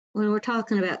when we're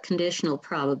talking about conditional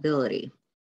probability.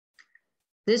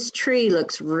 This tree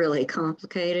looks really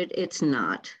complicated. It's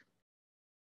not.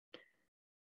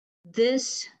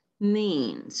 This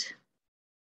means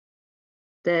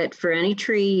that for any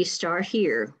tree you start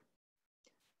here,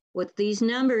 what these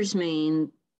numbers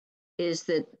mean is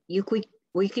that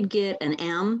we could get an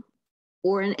M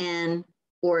or an N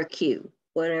or a Q,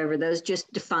 whatever. Those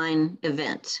just define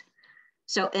events.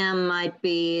 So M might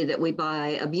be that we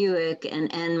buy a Buick,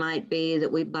 and N might be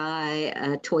that we buy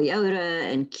a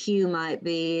Toyota, and Q might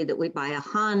be that we buy a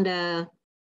Honda.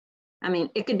 I mean,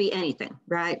 it could be anything,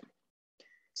 right?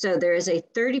 So there is a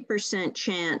 30%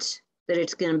 chance that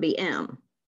it's going to be M.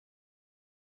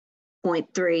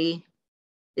 0.3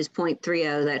 is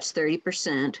 0.30, that's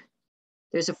 30%.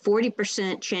 There's a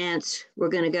 40% chance we're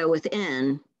going to go with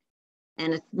N,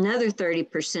 and another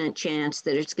 30% chance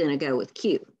that it's going to go with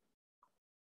Q.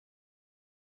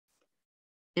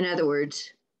 In other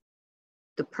words,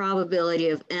 the probability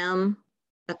of M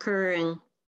occurring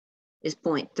is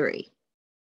 0.3.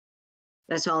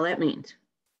 That's all that means.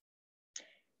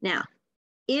 Now,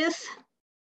 if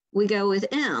we go with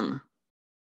M,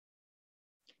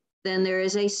 then there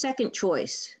is a second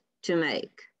choice to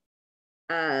make.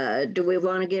 Do we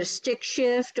want to get a stick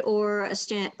shift or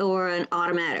an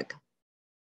automatic?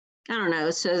 I don't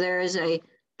know. So there is a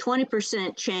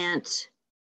 20% chance,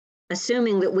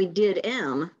 assuming that we did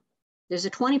M, there's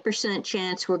a 20%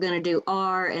 chance we're going to do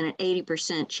R and an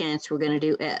 80% chance we're going to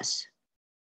do S.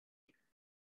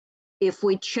 If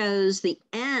we chose the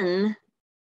N,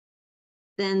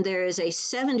 then there is a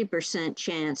 70%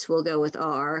 chance we'll go with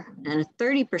R and a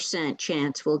 30%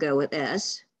 chance we'll go with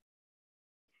S.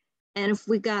 And if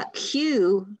we got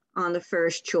Q on the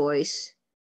first choice,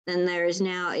 then there is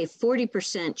now a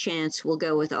 40% chance we'll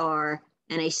go with R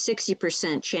and a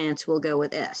 60% chance we'll go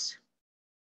with S.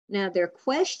 Now their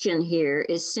question here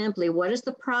is simply, what is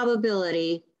the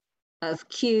probability of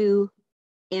Q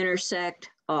intersect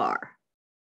R?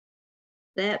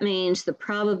 That means the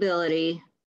probability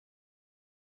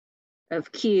of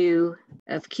Q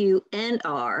and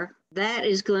R, that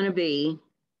is going to be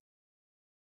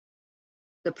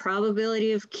the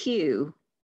probability of Q,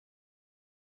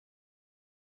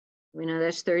 we know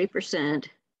that's 30%,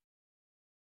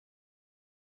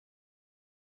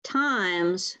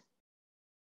 times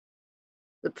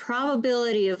the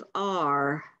probability of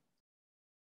R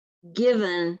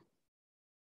given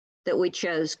that we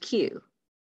chose Q.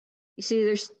 You see,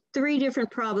 there's 3 different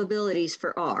probabilities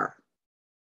for R.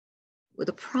 Well,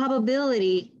 the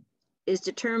probability is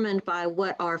determined by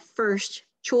what our first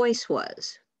choice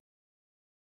was.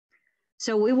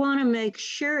 So we want to make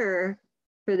sure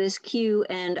for this Q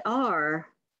and R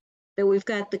that we've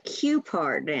got the Q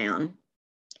part down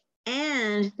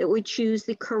and that we choose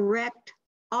the correct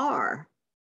R.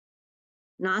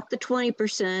 Not the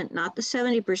 20%, not the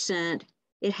 70%,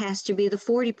 it has to be the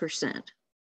 40%.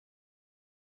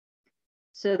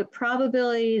 So the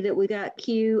probability that we got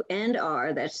Q and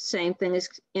R, that's the same thing as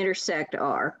intersect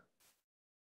R,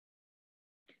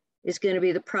 is going to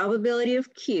be the probability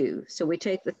of Q. So we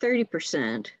take the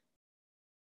 30%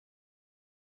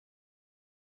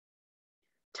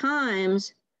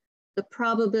 times the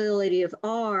probability of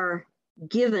R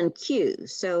given Q.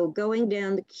 So going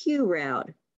down the Q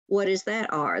route, what is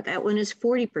that R? That one is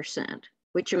 40%,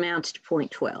 which amounts to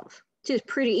 0.12. Which is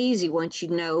pretty easy once you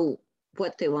know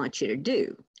what they want you to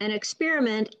do. An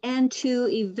experiment and 2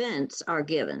 events are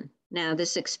given. Now,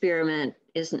 this experiment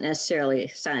isn't necessarily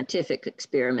a scientific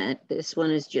experiment. This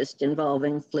one is just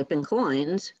involving flipping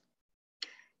coins.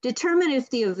 Determine if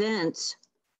the events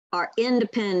are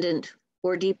independent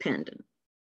or dependent.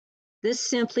 This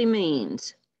simply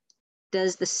means,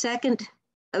 does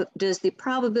the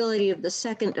probability of the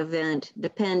second event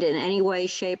depend in any way,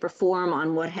 shape, or form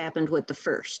on what happened with the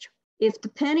first? If the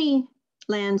penny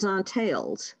lands on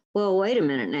tails, well, wait a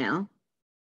minute now.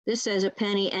 This says a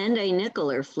penny and a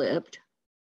nickel are flipped.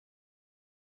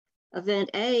 Event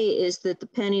A is that the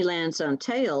penny lands on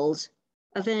tails.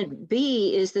 Event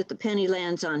B is that the penny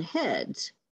lands on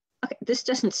heads. Okay, this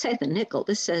doesn't say the nickel,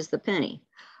 this says the penny.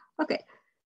 Okay,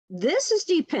 this is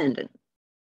dependent.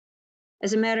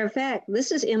 As a matter of fact,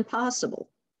 this is impossible.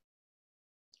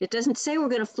 It doesn't say we're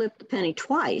going to flip the penny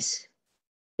twice.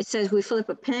 It says we flip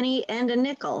a penny and a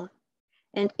nickel.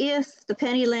 And if the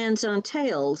penny lands on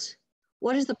tails,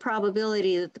 what is the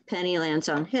probability that the penny lands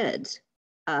on heads?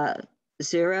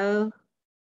 0.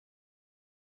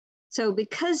 So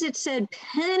because it said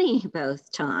penny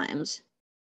both times,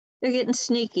 they're getting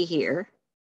sneaky here.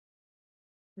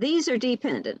 These are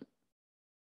dependent.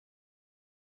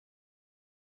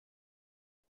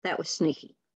 That was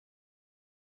sneaky.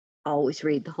 Always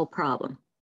read the whole problem.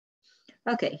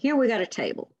 Okay, here we got a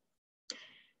table.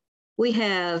 We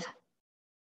have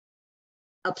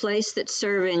a place that's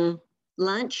serving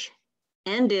lunch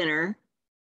and dinner.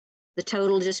 The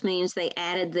total just means they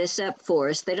added this up for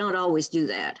us. They don't always do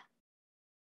that.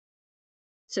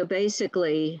 So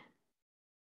basically,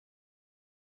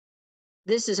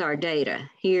 this is our data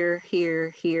here,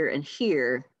 here, here, and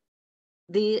here.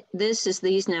 This is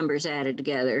these numbers added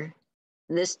together,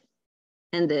 this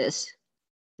and this.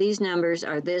 These numbers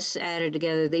are this added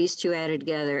together, these two added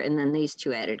together, and then these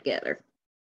two added together.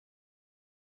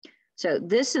 So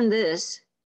this and this,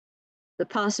 the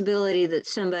possibility that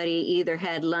somebody either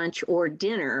had lunch or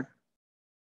dinner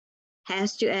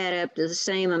has to add up to the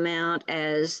same amount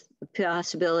as the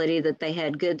possibility that they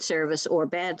had good service or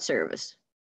bad service,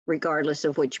 regardless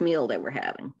of which meal they were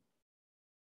having.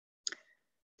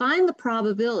 Find the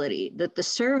probability that the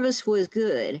service was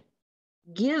good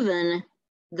given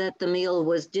that the meal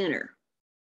was dinner.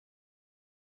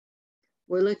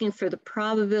 We're looking for the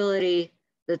probability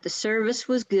that the service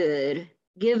was good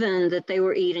given that they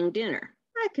were eating dinner.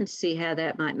 I can see how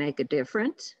that might make a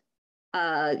difference.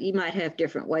 You might have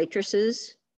different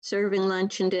waitresses serving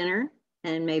lunch and dinner,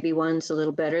 and maybe one's a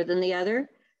little better than the other.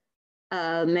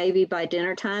 Maybe by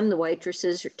dinner time, the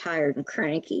waitresses are tired and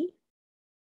cranky.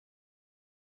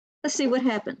 Let's see what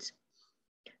happens.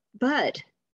 But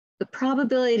the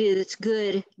probability that it's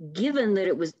good given that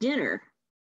it was dinner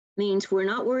means we're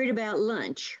not worried about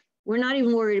lunch. We're not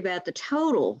even worried about the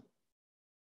total.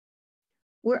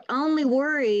 We're only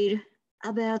worried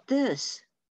about this.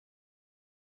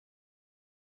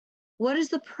 What is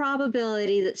the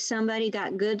probability that somebody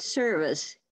got good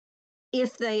service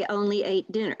if they only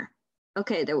ate dinner?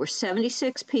 Okay, there were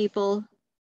 76 people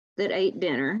that ate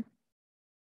dinner,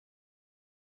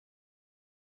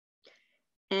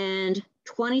 and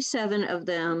 27 of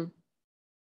them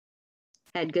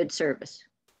had good service.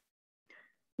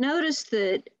 Notice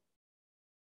that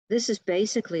this is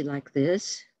basically like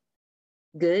this,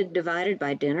 good divided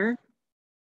by dinner,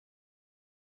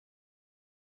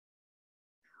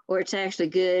 or it's actually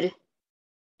good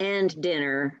and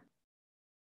dinner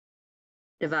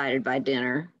divided by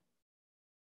dinner,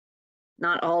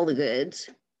 not all the goods.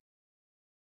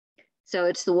 So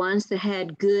it's the ones that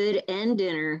had good and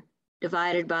dinner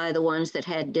divided by the ones that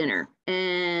had dinner.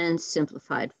 And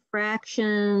simplified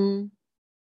fraction,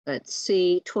 let's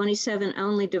see, 27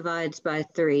 only divides by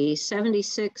 3.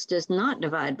 76 does not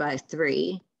divide by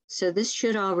 3. So this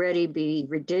should already be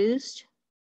reduced.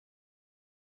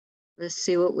 Let's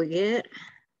see what we get.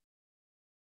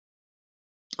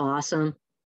 Awesome.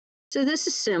 So this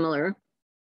is similar.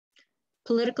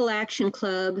 Political Action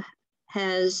Club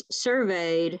has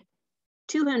surveyed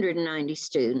 290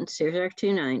 students. Here's our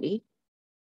 290.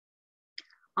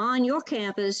 On your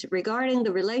campus regarding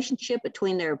the relationship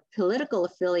between their political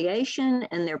affiliation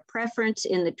and their preference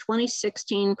in the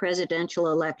 2016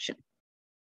 presidential election.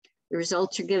 The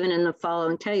results are given in the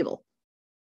following table.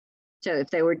 So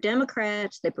if they were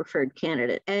Democrats, they preferred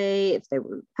candidate A. If they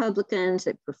were Republicans,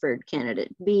 they preferred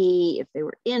candidate B. If they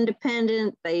were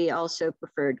independent, they also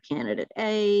preferred candidate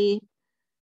A.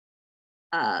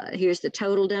 Here's the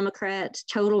total Democrats,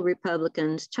 total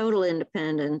Republicans, total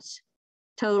independents,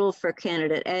 total for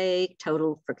candidate A,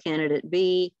 total for candidate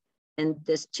B, and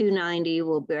this 290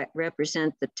 will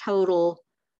represent the total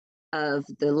of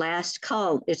the last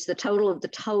column. It's the total of the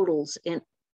totals in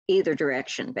either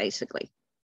direction, basically.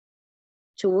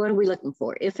 So what are we looking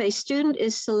for? If a student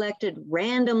is selected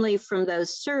randomly from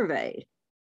those surveyed,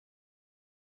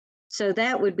 so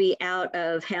that would be out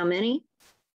of how many?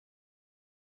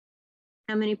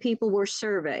 How many people were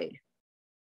surveyed?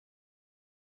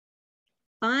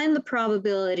 Find the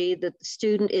probability that the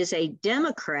student is a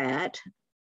Democrat,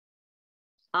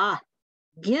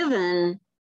 given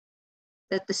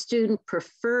that the student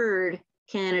preferred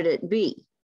candidate B.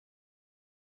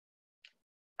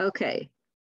 Okay,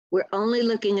 we're only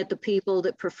looking at the people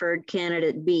that preferred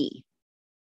candidate B.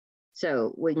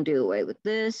 So we can do away with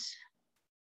this.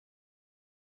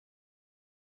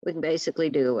 We can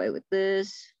basically do away with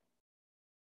this.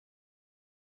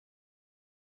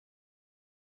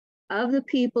 Of the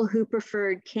people who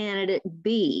preferred candidate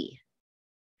B,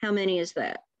 how many is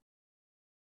that?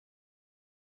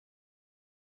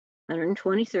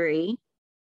 123.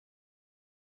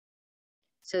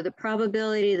 So the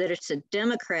probability that it's a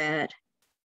Democrat,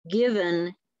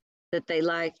 given that they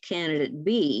liked candidate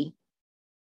B,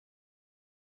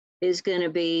 is going to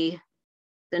be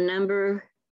the number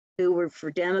who were for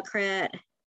Democrat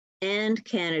and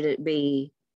candidate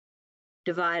B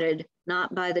divided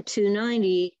not by the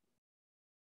 290,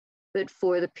 but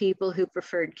for the people who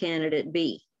preferred candidate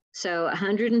B. So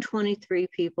 123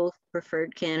 people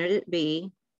preferred candidate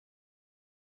B.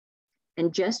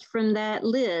 And just from that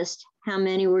list, how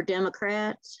many were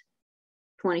Democrats?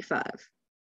 25.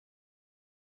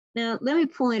 Now, let me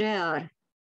point out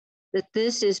that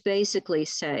this is basically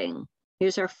saying,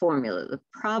 here's our formula, the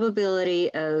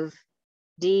probability of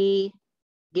D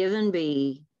given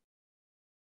B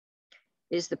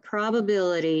is the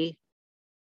probability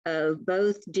of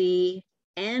both D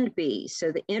and B.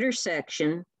 So the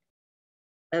intersection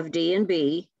of D and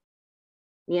B,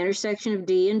 the intersection of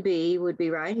D and B would be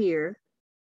right here,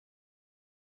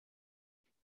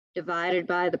 divided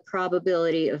by the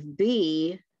probability of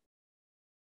B,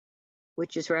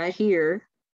 which is right here.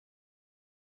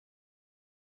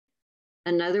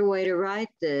 Another way to write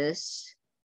this,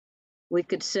 we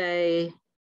could say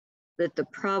that the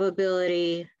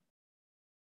probability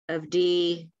of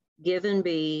D given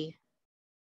B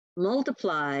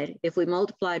multiplied, if we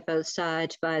multiplied both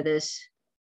sides by this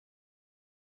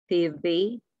P of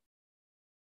B,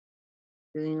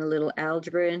 doing a little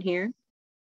algebra in here.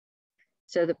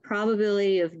 So the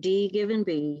probability of D given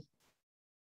B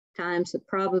times the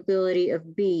probability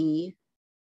of B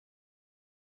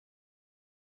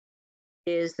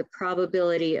is the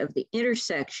probability of the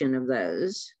intersection of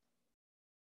those.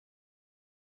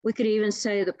 We could even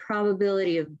say the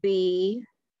probability of B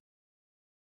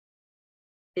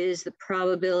is the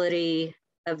probability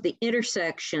of the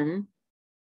intersection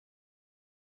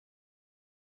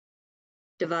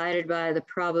divided by the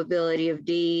probability of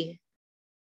D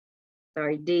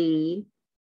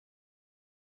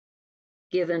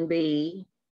given B.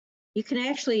 You can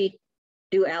actually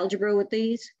do algebra with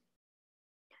these,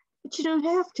 but you don't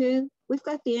have to. We've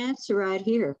got the answer right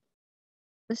here.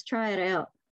 Let's try it out.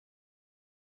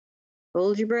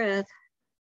 Hold your breath.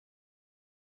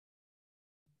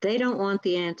 They don't want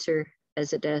the answer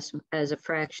as a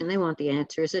fraction. They want the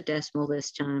answer as a decimal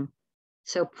this time.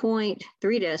 So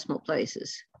 0.3 decimal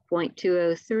places,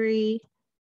 0.203.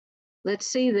 Let's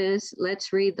see this.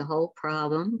 Let's read the whole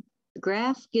problem. The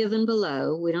graph given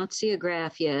below, we don't see a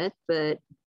graph yet, but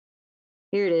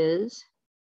here it is.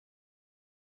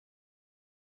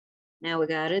 Now we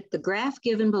got it. The graph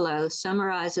given below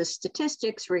summarizes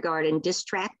statistics regarding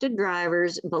distracted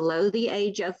drivers below the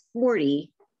age of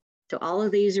 40. So all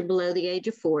of these are below the age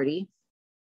of 40.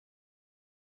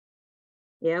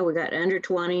 Yeah, we got under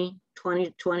 20, 20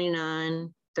 to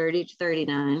 29, 30 to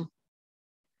 39.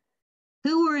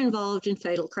 Who were involved in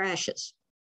fatal crashes?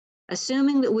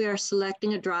 Assuming that we are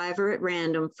selecting a driver at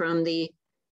random from the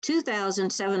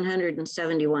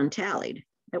 2,771 tallied.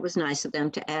 That was nice of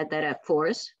them to add that up for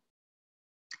us.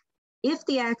 If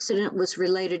the accident was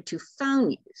related to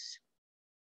phone use,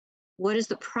 what is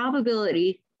the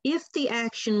probability? If the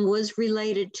action was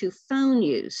related to phone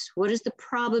use, what is the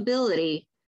probability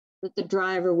that the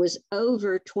driver was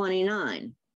over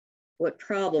 29? What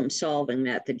problem-solving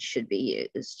method should be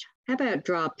used? How about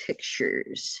draw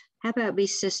pictures? How about be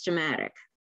systematic?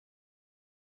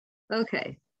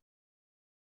 Okay.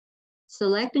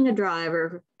 Selecting a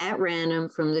driver at random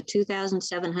from the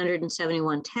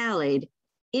 2,771 tallied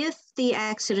if the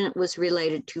accident was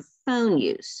related to phone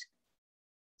use.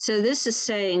 So this is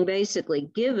saying basically,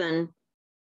 given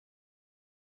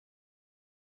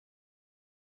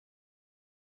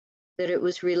that it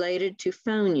was related to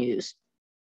phone use,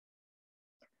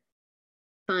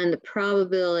 find the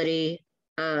probability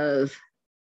of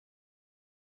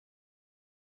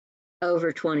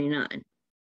over 29.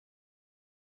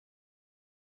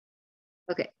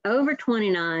 Okay, over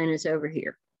 29 is over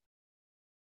here.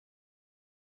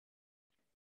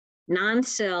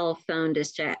 Non-cell phone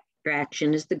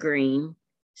distraction is the green.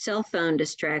 Cell phone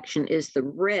distraction is the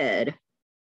red.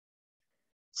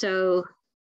 So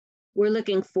we're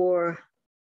looking for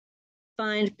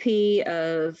find P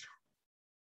of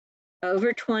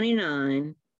over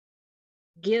 29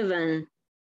 given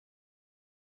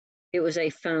it was a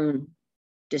phone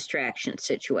distraction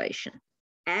situation.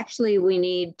 Actually, we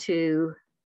need to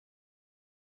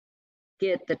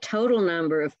get the total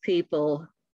number of people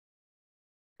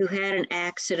who had an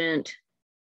accident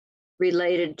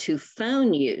related to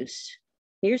phone use.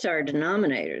 Here's our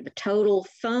denominator, the total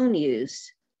phone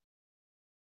use.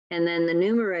 And then the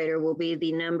numerator will be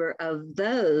the number of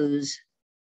those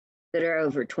that are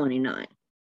over 29.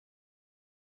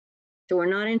 So we're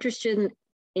not interested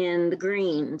in the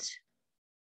greens,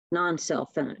 non-cell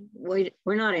phone. We're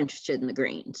not interested in the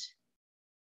greens.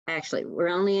 Actually, we're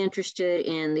only interested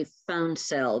in the phone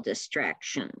cell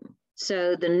distraction.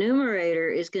 So the numerator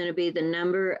is going to be the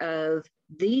number of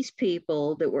these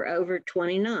people that were over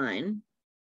 29.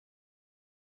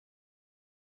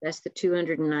 That's the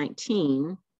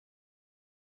 219.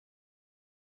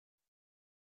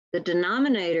 The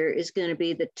denominator is going to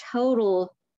be the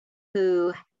total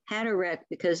who had a wreck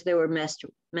because they were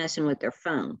messing with their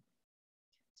phone.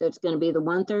 So it's going to be the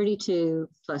 132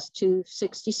 plus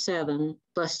 267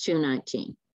 plus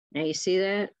 219. Now you see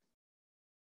that?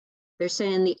 They're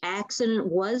saying the accident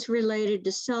was related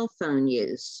to cell phone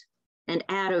use. And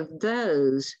out of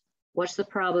those, what's the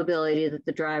probability that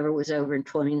the driver was over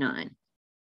 29?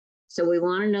 So we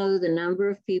want to know the number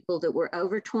of people that were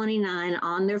over 29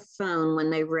 on their phone when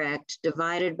they wrecked,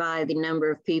 divided by the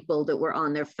number of people that were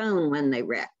on their phone when they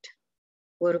wrecked.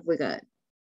 What have we got?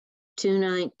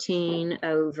 219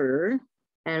 over,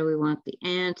 how do we want the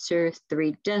answer?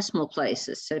 3 decimal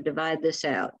places. So divide this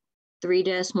out. 3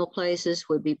 decimal places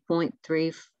would be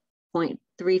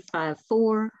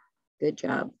 0.354. Good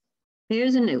job.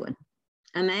 Here's a new one.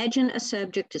 Imagine a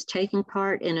subject is taking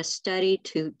part in a study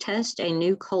to test a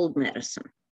new cold medicine.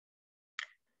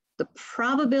 The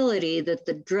probability that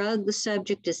the drug the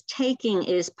subject is taking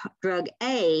is drug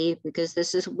A, because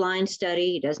this is a blind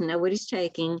study, he doesn't know what he's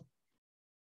taking.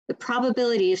 The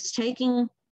probability of taking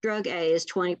drug A is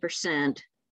 20%.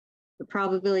 The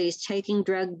probability of taking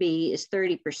drug B is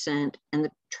 30%, and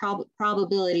the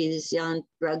probability on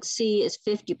drug C is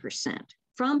 50%.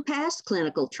 From past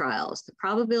clinical trials, the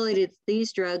probability that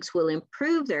these drugs will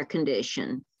improve their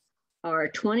condition are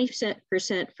 20%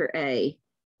 for A,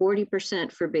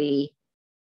 40% for B,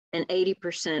 and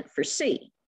 80% for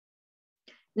C.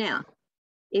 Now,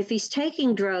 if he's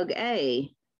taking drug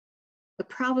A, the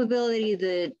probability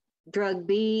that drug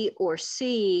B or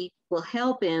C will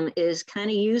help him is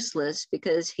kind of useless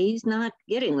because he's not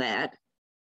getting that.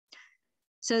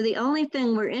 So the only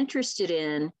thing we're interested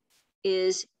in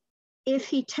is if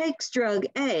he takes drug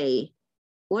A,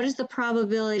 what is the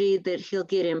probability that he'll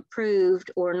get improved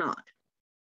or not?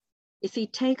 If he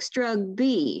takes drug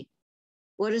B,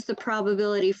 what is the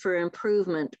probability for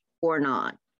improvement or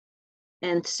not?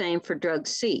 And same for drug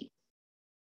C.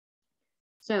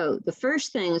 So the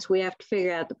first thing is we have to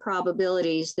figure out the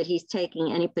probabilities that he's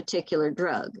taking any particular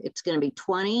drug. It's going to be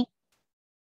 20,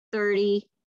 30,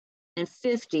 and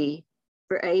 50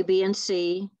 for A, B, and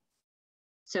C.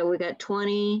 So we got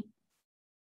 20.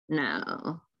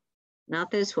 No, not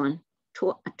this one.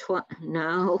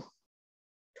 No,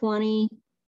 20,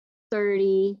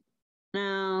 30,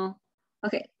 no.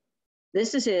 Okay,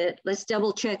 this is it. Let's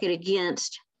double check it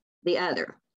against the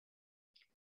other.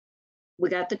 We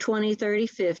got the 20, 30,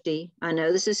 50. I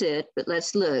know this is it, but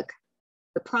let's look.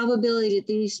 The probability that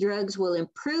these drugs will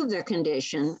improve their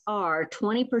condition are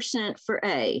 20% for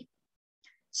A.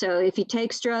 So if he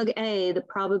takes drug A, the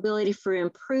probability for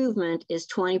improvement is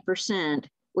 20%,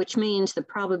 which means the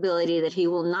probability that he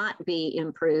will not be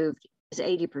improved is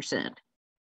 80%.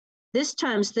 This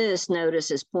times this,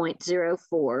 notice, is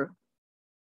 0.04.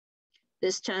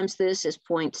 This times this is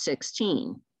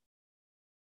 0.16.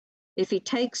 If he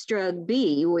takes drug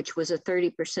B, which was a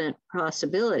 30%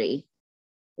 possibility,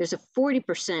 there's a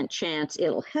 40% chance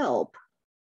it'll help.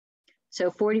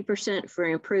 So 40% for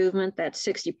improvement, that's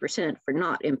 60% for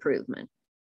not improvement.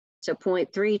 So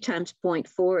 0.3 times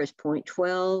 0.4 is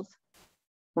 0.12.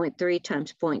 0.3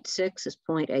 times 0.6 is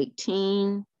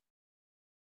 0.18.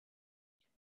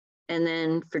 And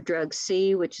then for drug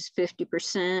C, which is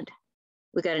 50%,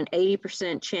 we got an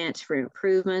 80% chance for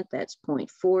improvement, that's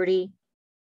 0.40.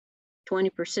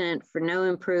 20% for no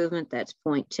improvement, that's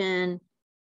 0.10.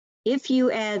 If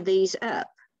you add these up,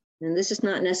 and this is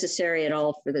not necessary at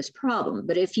all for this problem,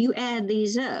 but if you add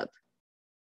these up,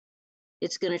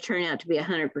 it's going to turn out to be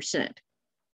 100%.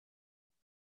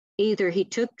 Either he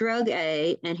took drug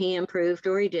A and he improved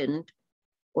or he didn't,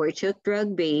 or he took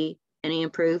drug B and he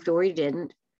improved or he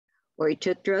didn't, or he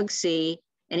took drug C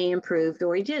and he improved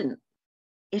or he didn't.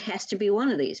 It has to be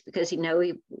one of these because he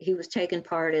was taking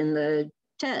part in the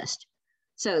test.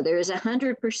 So there is a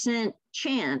 100%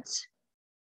 chance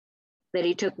that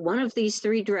he took one of these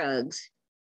 3 drugs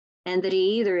and that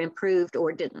he either improved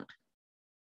or didn't.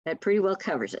 That pretty well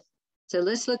covers it. So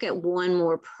let's look at one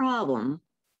more problem.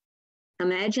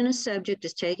 Imagine a subject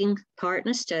is taking part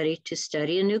in a study to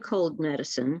study a new cold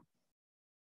medicine.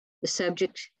 The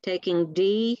subject taking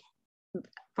drug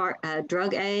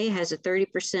A has a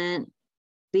 30%,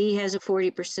 B has a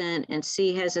 40%, and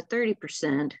C has a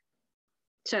 30%.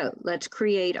 So let's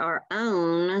create our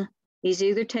own. He's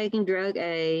either taking drug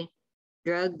A,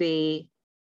 drug B,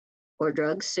 or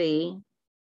drug C.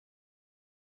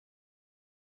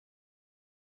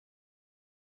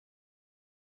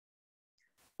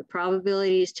 The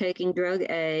probability he's taking drug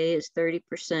A is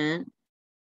 30%.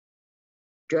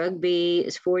 Drug B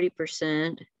is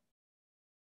 40%.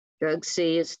 Drug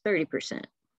C is 30%.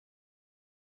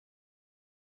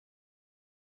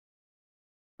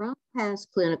 From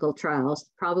past clinical trials, the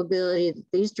probability that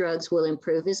these drugs will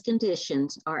improve his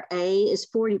conditions are A is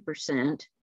 40%.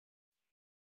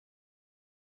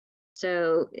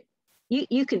 So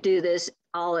you could do this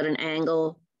all at an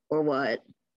angle or what.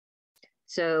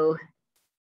 So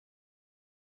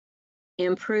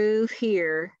improve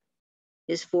here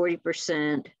is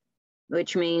 40%,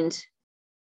 which means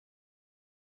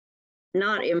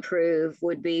not improve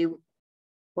would be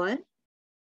what?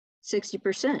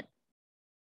 60%.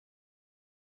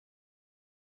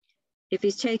 If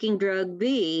he's taking drug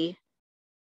B,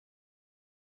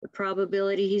 the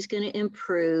probability he's going to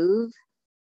improve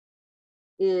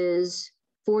is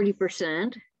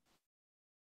 40%,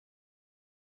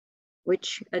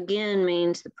 which again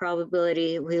means the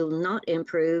probability he'll not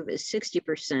improve is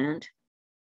 60%.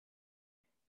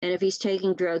 And if he's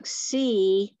taking drug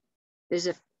C, there's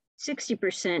a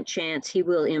 60% chance he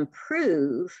will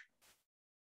improve.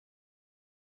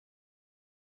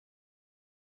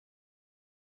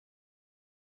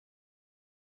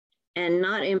 And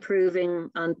not improving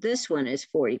on this one is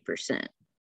 40%.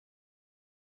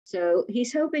 So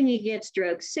he's hoping he gets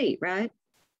drug C, right?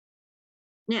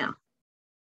 Now,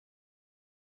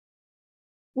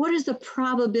 what is the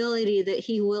probability that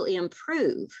he will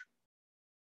improve?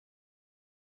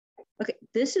 Okay,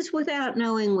 this is without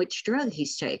knowing which drug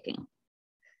he's taking.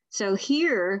 So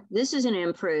here, this is an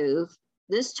improve.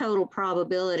 This total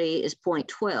probability is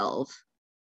 0.12.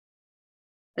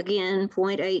 Again,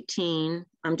 0.18.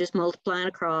 I'm just multiplying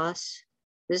across.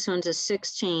 This one's a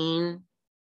 16.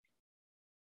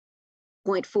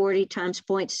 0.40 times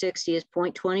 0.60 is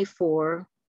 0.24.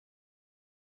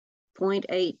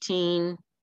 0.18,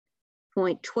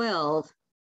 0.12.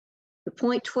 The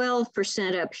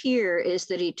 0.12% up here is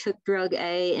that he took drug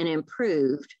A and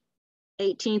improved.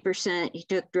 18% he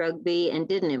took drug B and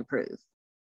didn't improve.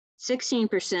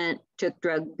 16% took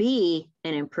drug B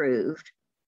and improved.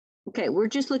 Okay, we're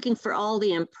just looking for all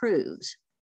the improves.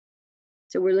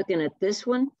 So we're looking at this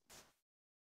one,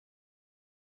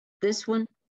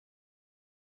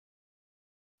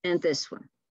 and this one.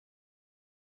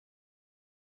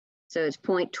 So it's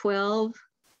 0.12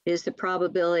 is the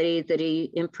probability that he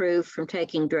improved from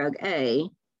taking drug A,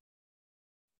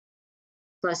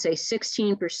 plus a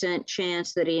 16%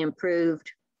 chance that he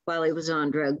improved while he was on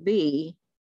drug B,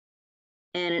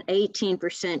 and an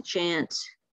 18% chance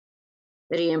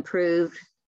that he improved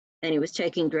and he was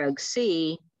taking drug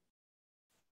C.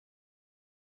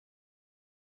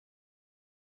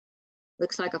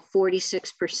 Looks like a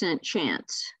 46%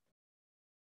 chance.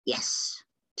 Yes.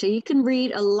 So you can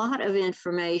read a lot of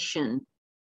information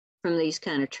from these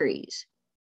kind of trees.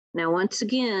 Now, once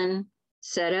again,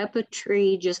 set up a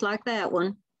tree just like that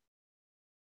one.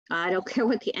 I don't care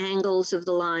what the angles of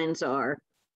the lines are.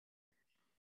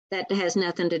 That has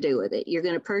nothing to do with it. You're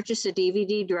going to purchase a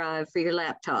DVD drive for your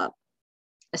laptop.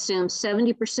 Assume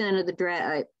 70% of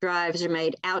the drives are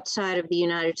made outside of the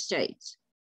United States.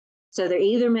 So they're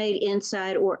either made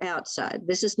inside or outside.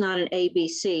 This is not an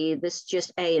ABC, this is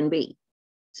just A and B.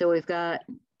 So we've got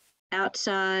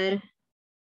outside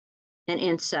and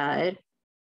inside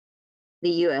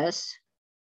the US.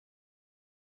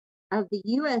 Of the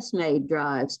US made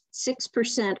drives,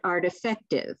 6% are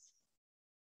defective.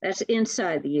 That's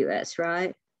inside the US,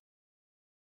 right?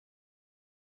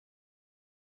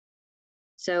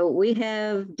 So we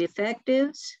have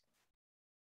defectives,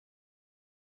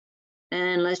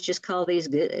 and let's just call these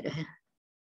good.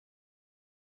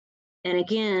 And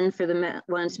again, for the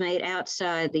ones made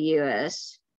outside the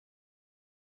US,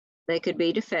 they could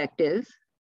be defective,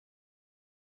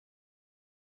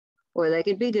 or they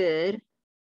could be good.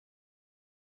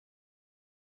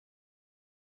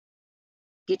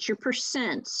 Get your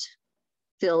percents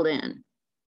filled in.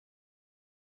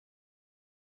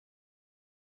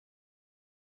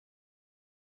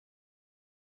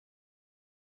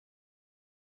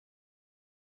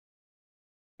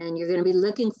 And you're going to be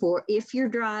looking for, if your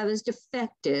drive is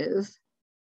defective,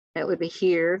 that would be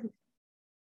here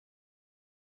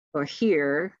or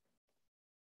here,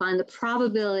 find the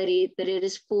probability that it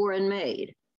is foreign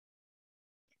made.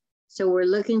 So we're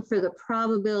looking for the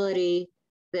probability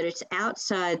that it's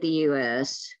outside the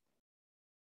US,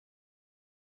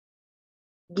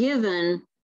 given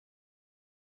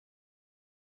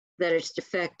that it's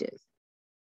defective.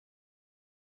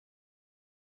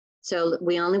 So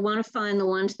we only want to find the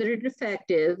ones that are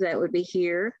defective. That would be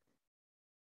here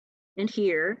and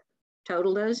here.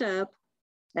 Total those up.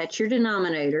 That's your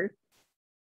denominator.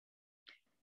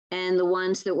 And the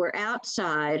ones that were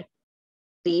outside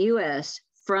the US,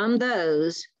 from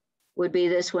those would be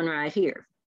this one right here,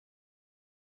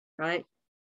 right?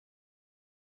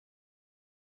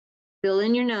 Fill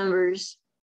in your numbers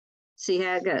See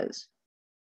how it goes.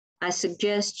 I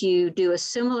suggest you do a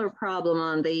similar problem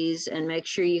on these and make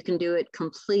sure you can do it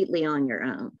completely on your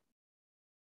own.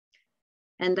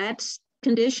 And that's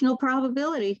conditional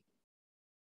probability.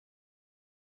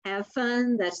 Have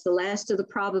fun. That's the last of the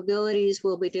probabilities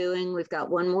we'll be doing. We've got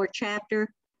one more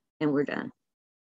chapter and we're done.